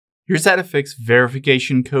Your status fix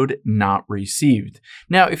verification code not received.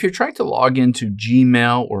 Now, if you're trying to log into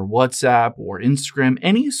Gmail or WhatsApp or Instagram,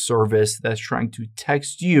 any service that's trying to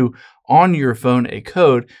text you on your phone a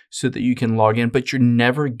code so that you can log in, but you're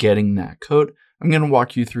never getting that code, I'm going to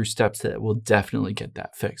walk you through steps that will definitely get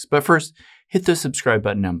that fixed. But first, hit the subscribe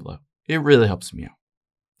button down below. It really helps me out.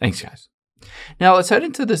 Thanks, guys. Now let's head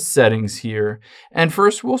into the settings here. And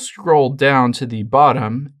first we'll scroll down to the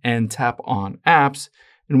bottom and tap on apps.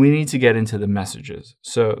 And we need to get into the messages.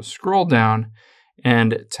 So scroll down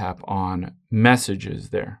and tap on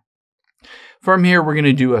messages there. From here, we're going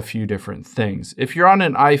to do a few different things. If you're on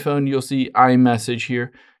an iPhone, you'll see iMessage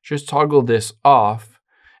here. Just toggle this off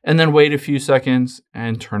and then wait a few seconds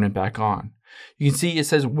and turn it back on. You can see it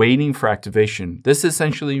says waiting for activation. This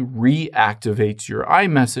essentially reactivates your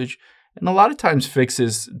iMessage and a lot of times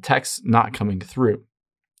fixes text not coming through.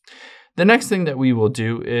 The next thing that we will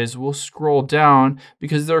do is we'll scroll down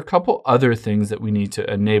because there are a couple other things that we need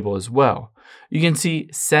to enable as well. You can see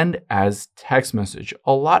send as text message.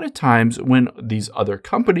 A lot of times when these other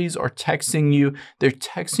companies are texting you, they're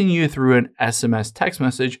texting you through an SMS text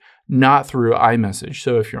message, not through iMessage.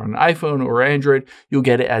 So if you're on an iPhone or Android, you'll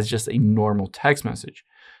get it as just a normal text message.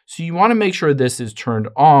 So you want to make sure this is turned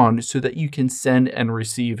on so that you can send and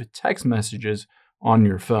receive text messages on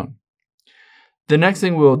your phone. The next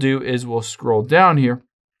thing we'll do is we'll scroll down here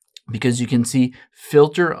because you can see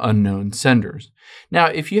filter unknown senders. Now,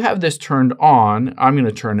 if you have this turned on, I'm going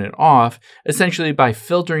to turn it off. Essentially, by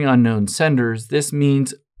filtering unknown senders, this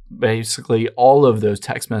means basically all of those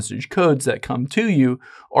text message codes that come to you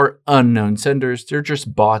are unknown senders. They're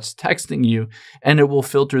just bots texting you, and it will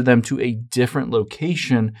filter them to a different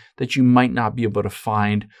location that you might not be able to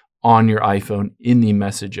find on your iPhone in the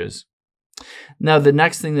messages. Now, the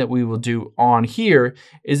next thing that we will do on here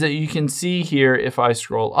is that you can see here, if I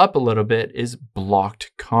scroll up a little bit, is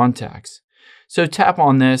blocked contacts. So tap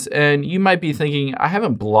on this and you might be thinking, I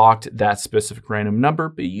haven't blocked that specific random number,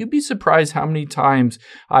 but you'd be surprised how many times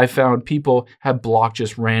I found people have blocked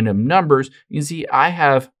just random numbers. You can see I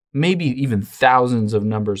have maybe even thousands of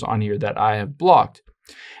numbers on here that I have blocked.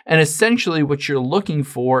 And essentially what you're looking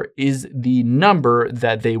for is the number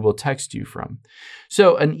that they will text you from.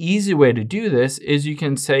 So an easy way to do this is you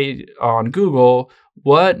can say on Google,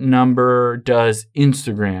 what number does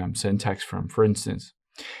Instagram send text from, for instance?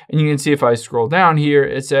 And you can see if I scroll down here,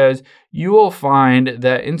 it says you will find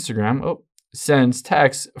that Instagram sends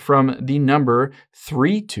text from the number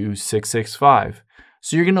 32665.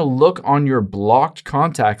 So you're going to look on your blocked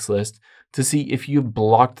contacts list to see if you've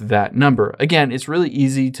blocked that number. Again, it's really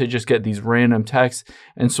easy to just get these random texts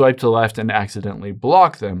and swipe to the left and accidentally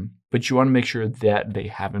block them, but you want to make sure that they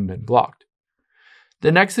haven't been blocked.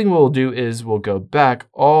 The next thing we'll do is we'll go back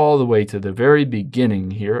all the way to the very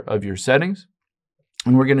beginning here of your settings,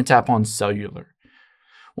 and we're going to tap on cellular.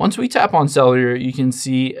 Once we tap on cellular, you can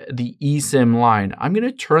see the eSIM line. I'm going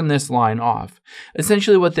to turn this line off.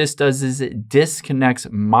 Essentially what this does is it disconnects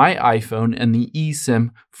my iPhone and the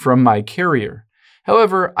eSIM from my carrier.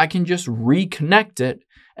 However, I can just reconnect it,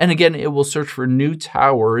 and again, it will search for new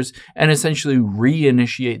towers and essentially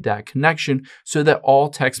reinitiate that connection so that all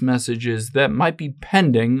text messages that might be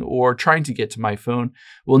pending or trying to get to my phone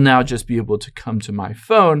will now just be able to come to my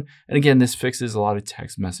phone. And again, this fixes a lot of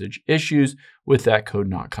text message issues with that code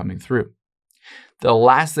not coming through. The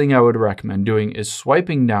last thing I would recommend doing is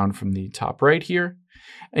swiping down from the top right here.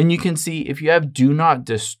 And you can see if you have Do Not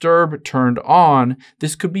Disturb turned on,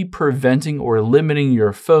 this could be preventing or limiting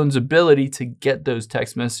your phone's ability to get those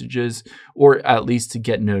text messages or at least to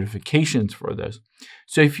get notifications for those.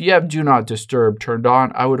 So if you have Do Not Disturb turned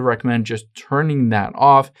on, I would recommend just turning that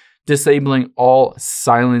off, disabling all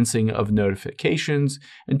silencing of notifications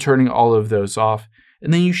and turning all of those off.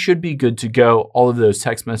 And then you should be good to go. All of those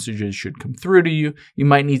text messages should come through to you. You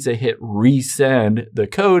might need to hit resend the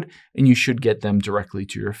code and you should get them directly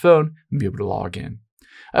to your phone and be able to log in.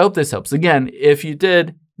 I hope this helps. Again, if you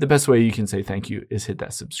did, the best way you can say thank you is hit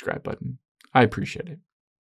that subscribe button. I appreciate it.